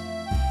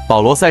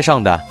保罗·塞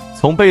尚的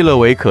从贝勒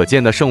维可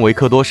见的圣维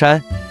克多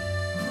山，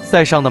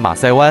塞尚的马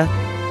赛湾。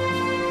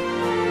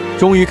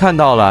终于看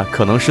到了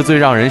可能是最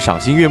让人赏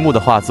心悦目的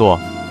画作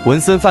——文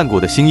森·范古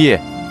的星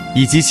夜，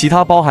以及其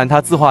他包含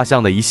他自画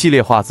像的一系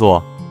列画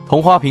作。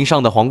铜花瓶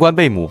上的皇冠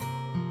贝母，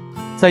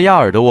在亚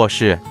尔的卧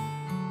室，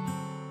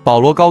保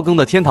罗高更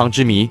的天堂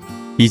之谜，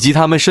以及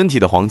他们身体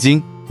的黄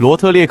金，罗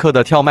特列克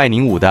的跳麦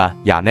宁舞的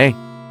雅内。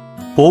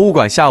博物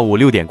馆下午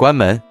6点关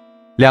门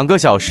，2个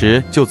小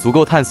时就足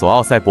够探索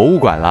奥赛博物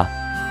馆了。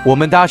我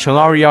们搭乘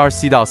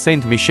RERC 到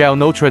Saint Michel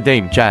Notre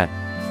Dame 站，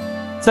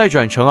再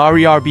转乘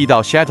RERB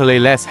到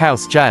Châtelet-Les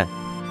Halles 站，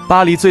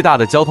巴黎最大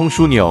的交通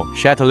枢纽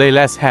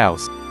Châtelet-Les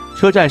Halles。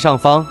车站上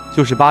方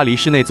就是巴黎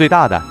市内最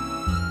大的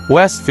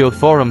Westfield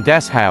Forum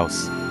des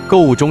Halles 购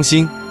物中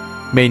心，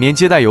每年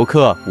接待游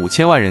客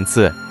5000万人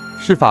次，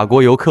是法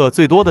国游客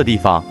最多的地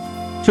方。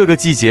这个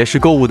季节是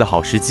购物的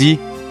好时机。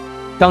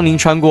当您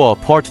穿过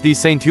Porte de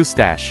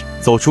Saint-Eustache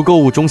走出购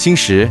物中心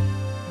时，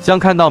将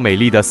看到美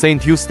丽的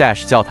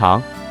Saint-Eustache 教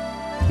堂。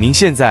您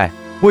现在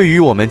位于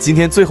我们今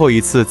天最后一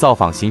次造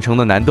访行程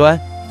的南端，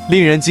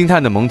令人惊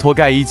叹的蒙托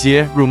盖伊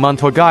街 Rue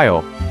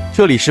Montorgueil，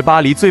 这里是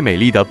巴黎最美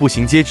丽的步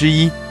行街之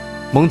一。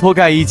蒙托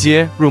盖伊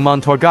街 Rue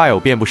Montorgueil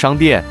遍布商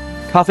店、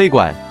咖啡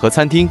馆和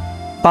餐厅。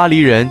巴黎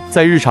人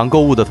在日常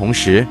购物的同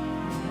时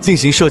进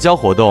行社交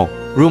活动。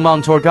Rue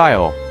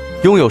Montorgueil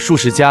拥有数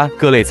十家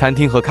各类餐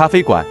厅和咖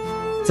啡馆，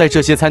在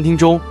这些餐厅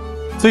中，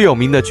最有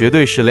名的绝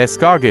对是 Les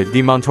Gargues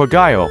de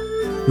Montorgueil。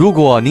如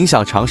果您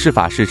想尝试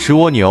法式吃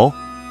蜗牛，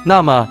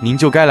那么您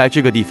就该来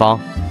这个地方。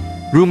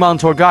Rue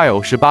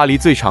Montorgueil 是巴黎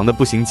最长的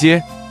步行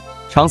街，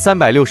长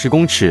360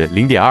公尺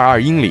 0.22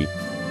 英里。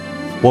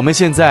我们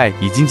现在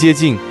已经接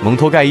近蒙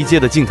托盖伊街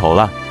的尽头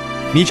了。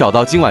你找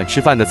到今晚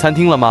吃饭的餐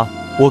厅了吗？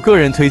我个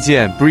人推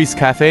荐 Breeze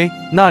Cafe，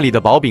 那里的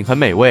薄饼很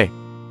美味。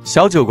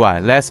小酒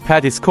馆 Les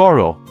Petits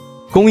Coraux，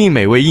 供应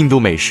美味印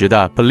度美食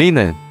的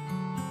Palinan，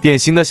 典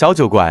型的小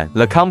酒馆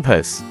Le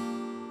Compass。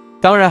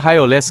当然还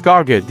有 Les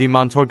Gargues de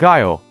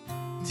Montorgueil，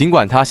 尽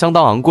管它相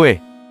当昂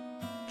贵。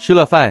吃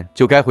了饭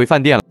就该回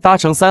饭店了。搭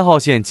乘3号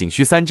线仅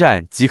需3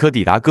站即可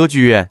抵达歌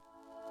剧院。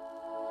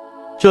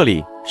这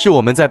里是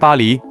我们在巴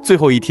黎最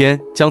后一天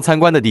将参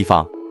观的地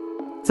方。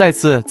再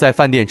次在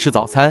饭店吃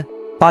早餐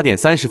，8点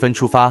30分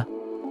出发，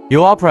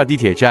由 Opera 地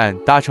铁站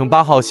搭乘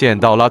8号线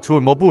到 La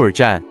Tour Maubourg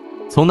站，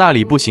从那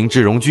里步行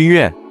至荣军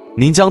院。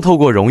您将透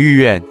过荣誉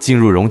院进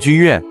入荣军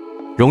院。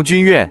荣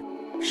军院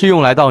是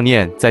用来悼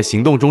念在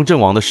行动中阵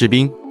亡的士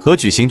兵和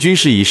举行军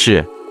事仪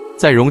式。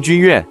在荣军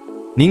院，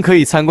您可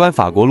以参观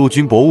法国陆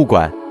军博物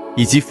馆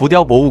以及浮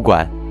雕博物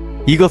馆，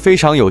一个非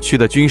常有趣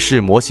的军事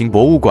模型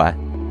博物馆。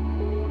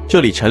这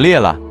里陈列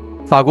了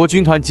法国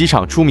军团几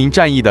场出名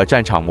战役的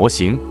战场模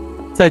型。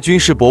在军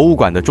事博物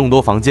馆的众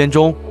多房间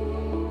中，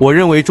我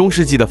认为中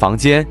世纪的房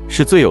间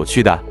是最有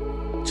趣的。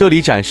这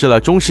里展示了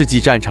中世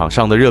纪战场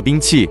上的热兵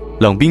器、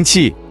冷兵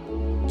器、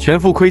全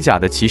副盔甲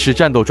的骑士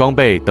战斗装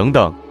备等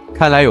等，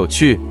看来有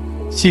趣、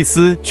细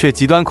思却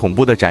极端恐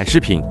怖的展示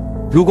品。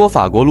如果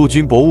法国陆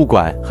军博物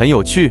馆很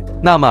有趣，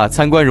那么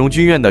参观荣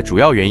军院的主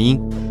要原因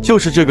就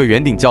是这个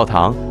圆顶教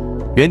堂。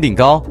圆顶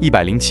高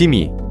107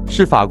米，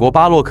是法国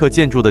巴洛克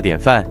建筑的典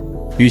范。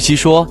与其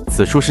说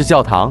此处是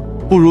教堂，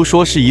不如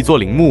说是一座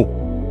陵墓，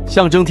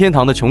象征天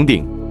堂的穹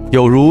顶。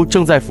有如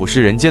正在俯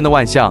视人间的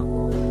万象。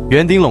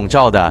圆顶笼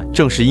罩的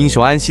正是英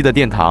雄安息的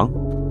殿堂。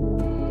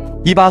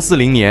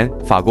1840年，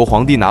法国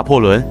皇帝拿破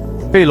仑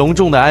被隆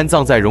重地安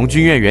葬在荣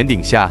军院圆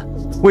顶下，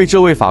为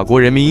这位法国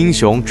人民英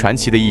雄传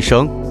奇的一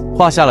生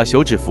画下了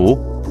休止符。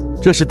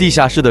这是地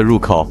下室的入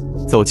口，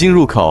走进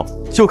入口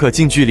就可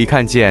近距离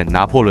看见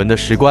拿破仑的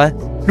石棺。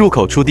入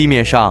口处地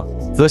面上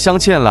则镶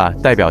嵌了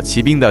代表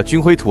骑兵的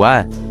军徽图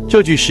案。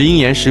这具石英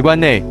岩石棺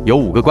内有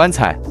5个棺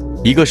材，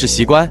一个是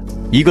席棺，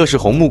一个是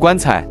红木棺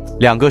材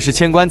，2个是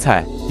铅棺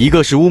材，一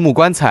个是乌木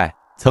棺材，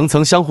层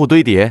层相互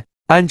堆叠，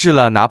安置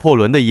了拿破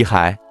仑的遗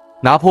骸。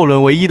拿破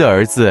仑唯一的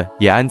儿子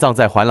也安葬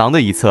在环廊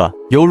的一侧，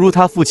犹如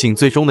他父亲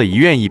最终的遗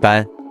愿一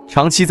般，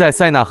长期在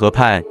塞纳河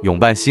畔拥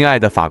伴心爱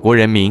的法国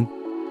人民。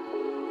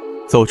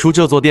走出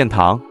这座殿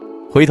堂，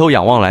回头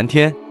仰望蓝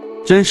天，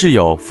真是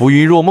有浮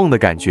云若梦的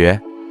感觉。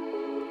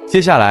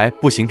接下来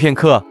步行片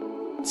刻，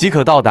即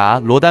可到达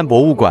罗丹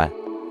博物馆。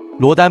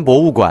罗丹博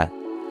物馆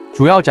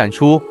主要展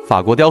出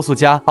法国雕塑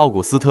家奥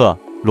古斯特·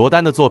罗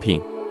丹的作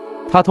品，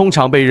他通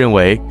常被认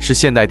为是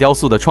现代雕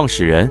塑的创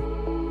始人。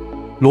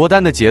罗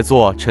丹的杰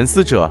作《沉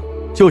思者》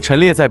就陈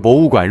列在博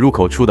物馆入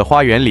口处的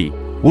花园里。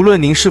无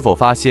论您是否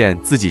发现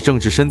自己正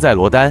置身在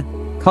罗丹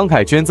慷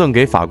慨捐赠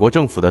给法国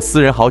政府的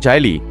私人豪宅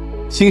里，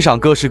欣赏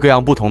各式各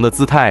样不同的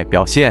姿态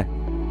表现，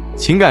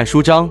情感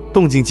舒张、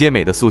动静皆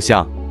美的塑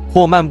像，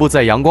或漫步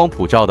在阳光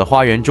普照的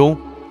花园中，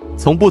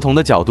从不同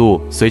的角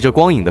度随着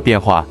光影的变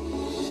化，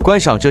观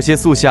赏这些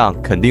塑像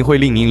肯定会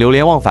令您流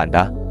连忘返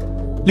的。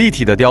立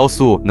体的雕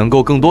塑能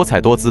够更多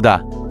彩多姿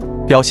地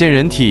表现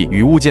人体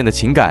与物件的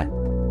情感，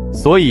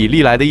所以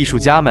历来的艺术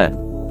家们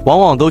往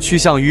往都趋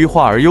向于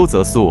画而优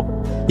则塑，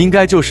应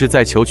该就是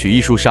在求取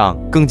艺术上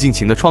更尽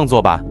情的创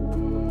作吧。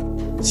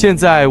现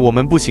在我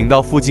们步行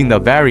到附近的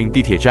Varennes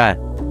地铁站，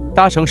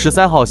搭乘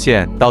13号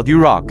线到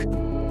Duroc，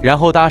 然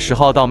后搭10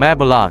号到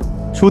Mablon。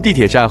出地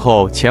铁站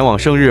后前往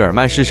圣日耳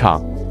曼市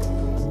场。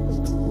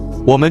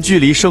我们距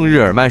离圣日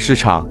耳曼市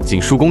场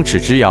仅数公尺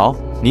之遥，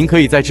您可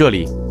以在这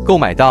里购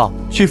买到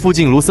去附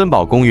近卢森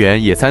堡公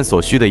园野餐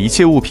所需的一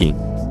切物品。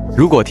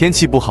如果天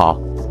气不好，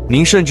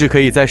您甚至可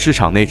以在市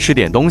场内吃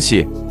点东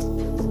西。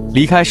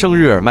离开圣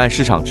日耳曼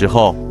市场之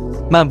后，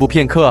漫步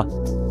片刻，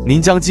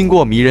您将经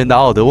过迷人的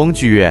奥德翁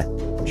剧院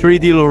Tree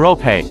de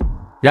l'Europe，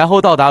 然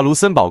后到达卢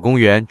森堡公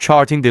园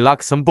Jardin de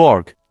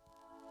Luxembourg。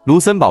卢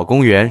森堡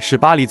公园是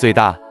巴黎最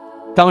大，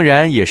当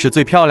然也是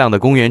最漂亮的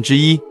公园之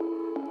一，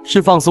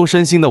是放松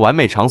身心的完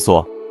美场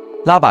所。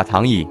拉把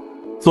躺椅，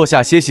坐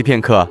下歇息片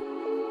刻，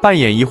扮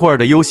演一会儿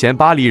的悠闲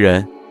巴黎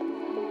人。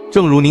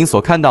正如您所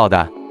看到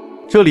的，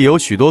这里有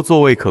许多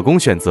座位可供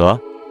选择，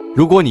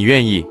如果你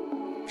愿意，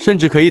甚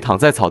至可以躺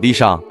在草地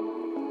上。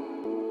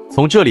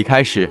从这里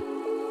开始，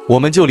我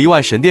们就离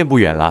万神殿不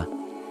远了，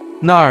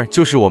那儿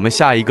就是我们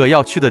下一个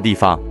要去的地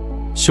方。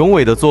雄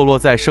伟地坐落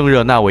在圣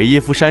热那维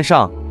耶夫山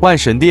上，万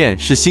神殿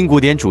是新古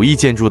典主义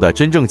建筑的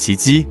真正奇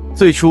迹。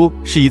最初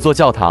是一座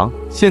教堂，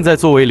现在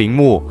作为陵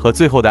墓和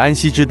最后的安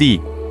息之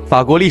地。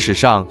法国历史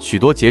上许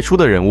多杰出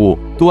的人物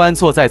都安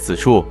坐在此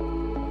处。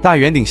大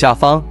圆顶下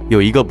方有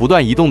一个不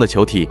断移动的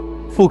球体，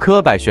复刻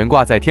摆悬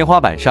挂在天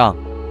花板上，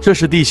这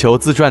是地球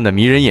自转的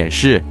迷人演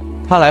示。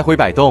它来回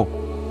摆动，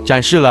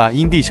展示了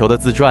因地球的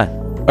自转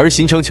而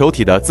形成球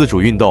体的自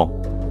主运动。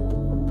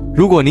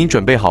如果您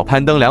准备好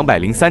攀登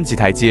203级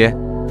台阶，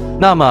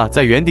那么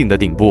在圆顶的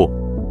顶部，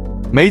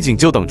美景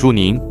就等住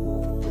您。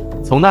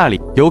从那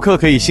里，游客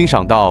可以欣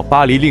赏到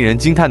巴黎令人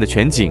惊叹的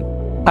全景：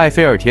埃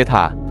菲尔铁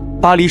塔、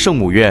巴黎圣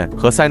母院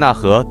和塞纳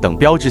河等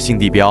标志性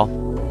地标，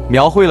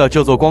描绘了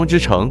这座光之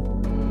城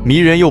迷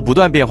人又不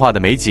断变化的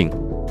美景。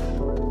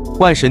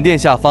万神殿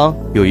下方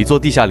有一座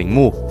地下陵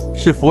墓，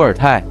是伏尔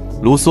泰、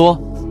卢梭、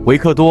维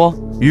克多、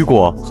雨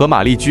果和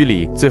玛丽居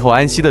里最后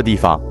安息的地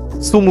方。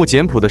肃穆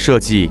简朴的设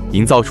计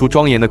营造出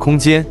庄严的空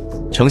间，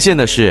呈现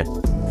的是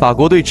法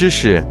国对知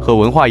识和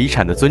文化遗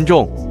产的尊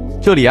重。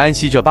这里安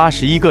息着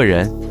81个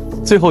人，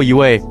最后一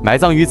位埋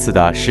葬于此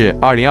的是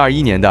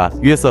2021年的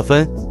约瑟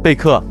芬·贝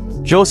克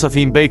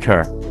 （Josephine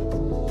Baker）。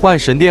万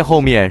神殿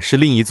后面是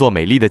另一座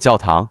美丽的教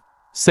堂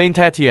Saint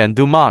Etienne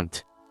du Mont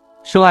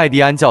圣艾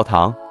蒂安教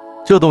堂。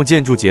这栋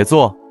建筑杰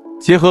作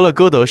结合了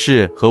哥德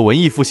式和文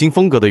艺复兴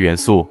风格的元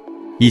素，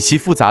以其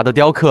复杂的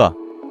雕刻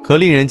和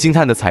令人惊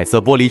叹的彩色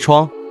玻璃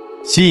窗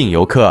吸引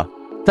游客。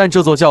但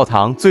这座教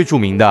堂最著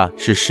名的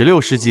是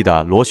16世纪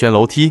的螺旋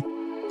楼梯。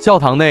教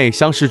堂内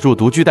镶饰住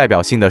独具代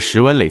表性的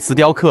石纹蕾丝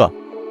雕刻，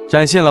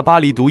展现了巴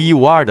黎独一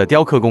无二的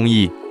雕刻工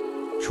艺。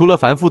除了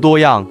繁复多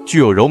样、具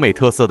有柔美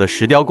特色的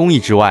石雕工艺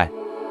之外，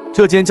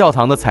这间教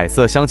堂的彩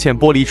色镶嵌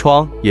玻璃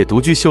窗也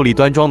独具秀丽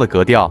端庄的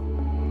格调。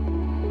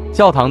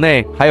教堂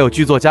内还有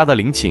剧作家的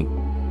陵寝，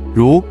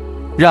如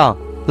让·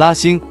拉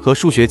辛和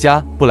数学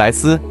家布莱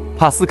斯·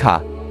帕斯卡。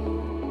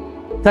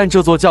但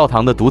这座教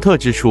堂的独特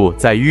之处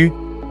在于，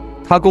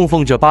它供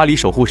奉着巴黎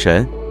守护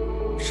神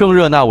圣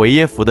热那维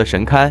耶夫的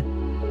神龛。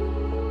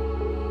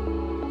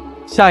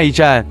下一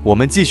站，我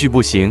们继续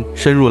步行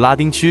深入拉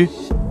丁区，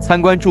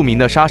参观著名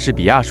的莎士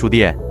比亚书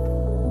店。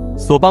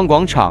索邦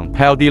广场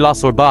 （Palais de la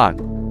Sorbonne）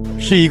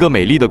 是一个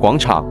美丽的广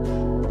场，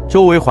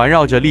周围环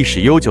绕着历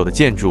史悠久的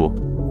建筑，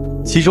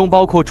其中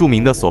包括著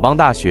名的索邦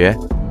大学。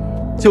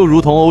就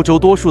如同欧洲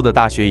多数的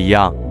大学一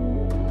样，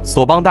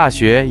索邦大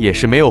学也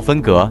是没有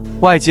分隔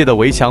外界的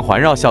围墙环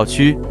绕校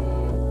区。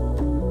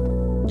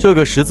这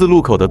个十字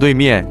路口的对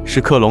面是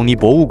克隆尼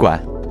博物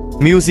馆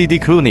 （Musée de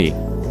Cluny）。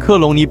克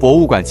隆尼博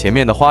物馆前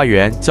面的花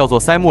园叫做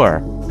塞穆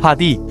尔·帕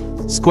蒂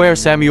 （Square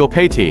Samuel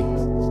Paty）。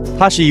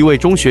他是一位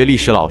中学历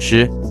史老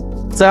师，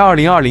在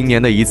2020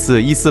年的一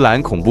次伊斯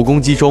兰恐怖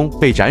攻击中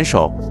被斩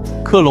首。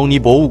克隆尼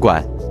博物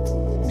馆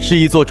是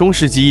一座中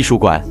世纪艺术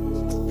馆。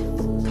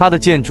它的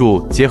建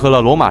筑结合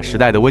了罗马时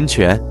代的温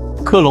泉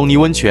克隆尼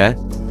温泉，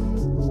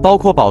包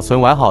括保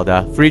存完好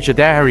的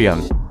Frigidarium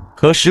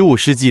和15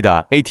世纪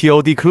的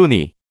ATO de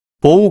Cluny。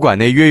博物馆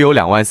内约有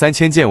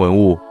23000件文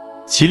物，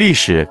其历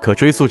史可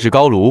追溯至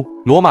高卢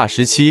罗马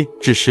时期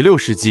至16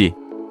世纪。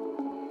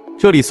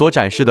这里所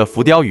展示的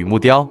浮雕与木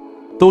雕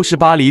都是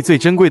巴黎最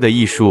珍贵的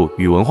艺术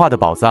与文化的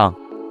宝藏。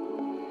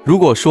如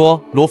果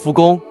说罗浮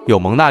宫有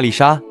蒙娜丽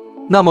莎，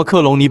那么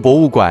克隆尼博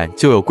物馆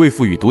就有贵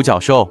妇与独角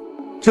兽。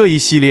这一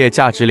系列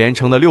价值连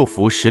城的6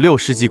幅16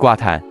世纪挂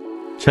毯，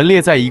陈列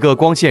在一个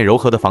光线柔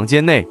和的房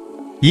间内，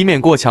以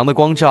免过强的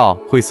光照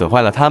会损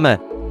坏了它们。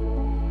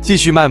继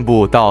续漫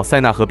步到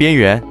塞纳河边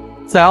缘，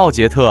在奥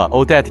杰特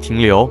欧黛特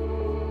停留。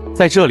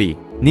在这里，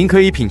您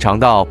可以品尝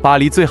到巴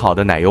黎最好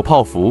的奶油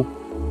泡芙。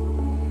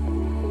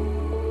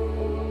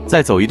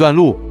再走一段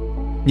路，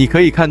你可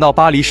以看到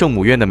巴黎圣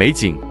母院的美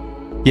景。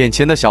眼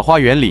前的小花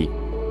园里，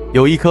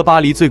有一棵巴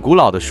黎最古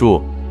老的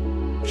树，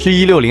是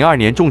1602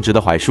年种植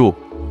的槐树。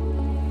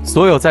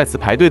所有在此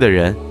排队的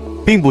人，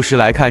并不是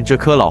来看这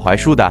棵老槐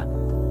树的，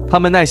他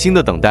们耐心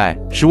的等待，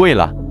是为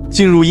了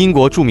进入英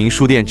国著名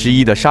书店之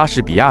一的莎士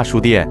比亚书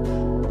店。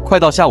快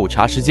到下午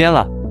茶时间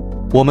了，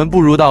我们不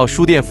如到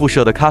书店附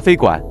设的咖啡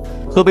馆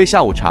喝杯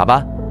下午茶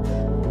吧。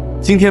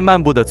今天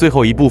漫步的最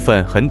后一部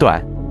分很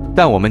短，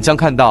但我们将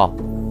看到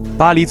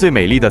巴黎最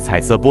美丽的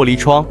彩色玻璃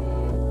窗，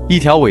一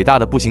条伟大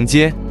的步行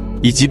街，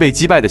以及被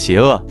击败的邪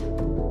恶。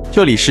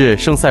这里是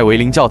圣塞维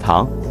林教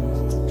堂。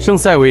圣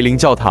塞维林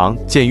教堂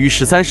建于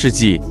13世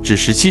纪至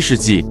17世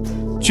纪，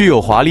具有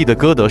华丽的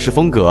哥德式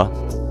风格，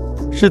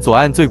是左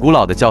岸最古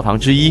老的教堂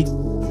之一。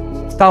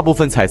大部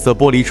分彩色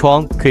玻璃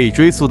窗可以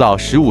追溯到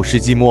15世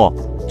纪末，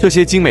这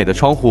些精美的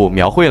窗户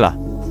描绘了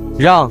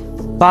让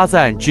巴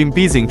赞 Jim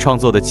Bizing 创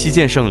作的7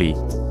件圣礼，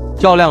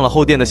照亮了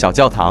后殿的小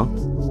教堂。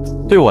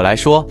对我来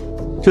说，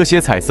这些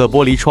彩色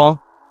玻璃窗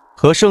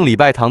和圣礼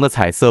拜堂的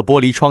彩色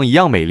玻璃窗一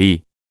样美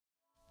丽。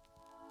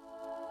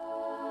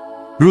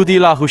Rue de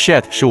la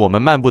Huchette 是我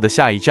们漫步的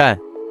下一站，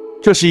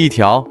这是一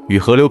条与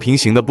河流平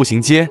行的步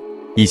行街，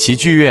以其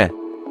剧院、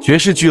爵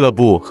士俱乐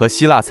部和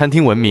希腊餐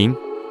厅闻名。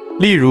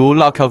例如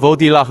La Cavo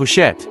de la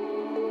Huchette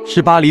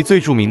是巴黎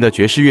最著名的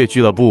爵士乐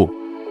俱乐部。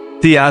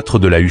Théâtre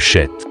de la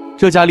Huchette。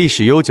这家历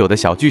史悠久的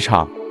小剧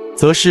场，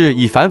则是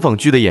以反讽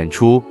剧的演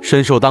出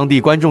深受当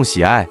地观众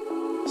喜爱。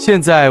现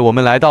在我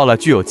们来到了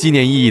具有纪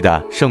念意义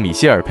的圣米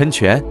歇尔喷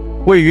泉，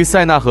位于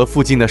塞纳河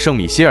附近的圣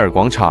米歇尔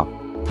广场。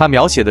它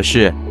描写的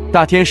是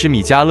大天使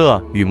米迦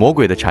勒与魔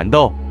鬼的缠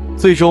斗，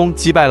最终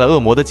击败了恶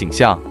魔的景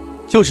象。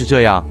就是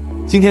这样，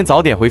今天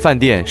早点回饭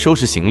店收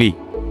拾行李。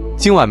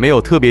今晚没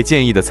有特别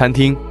建议的餐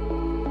厅，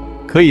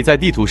可以在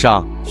地图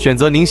上选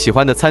择您喜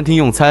欢的餐厅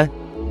用餐。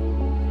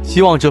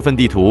希望这份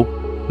地图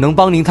能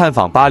帮您探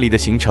访巴黎的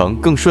行程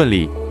更顺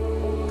利。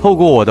透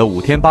过我的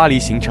5天巴黎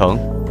行程，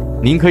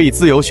您可以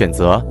自由选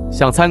择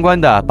想参观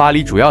的巴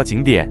黎主要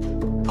景点，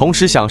同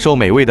时享受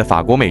美味的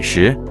法国美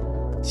食。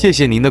谢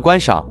谢您的观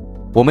赏，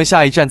我们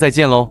下一站再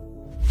见喽。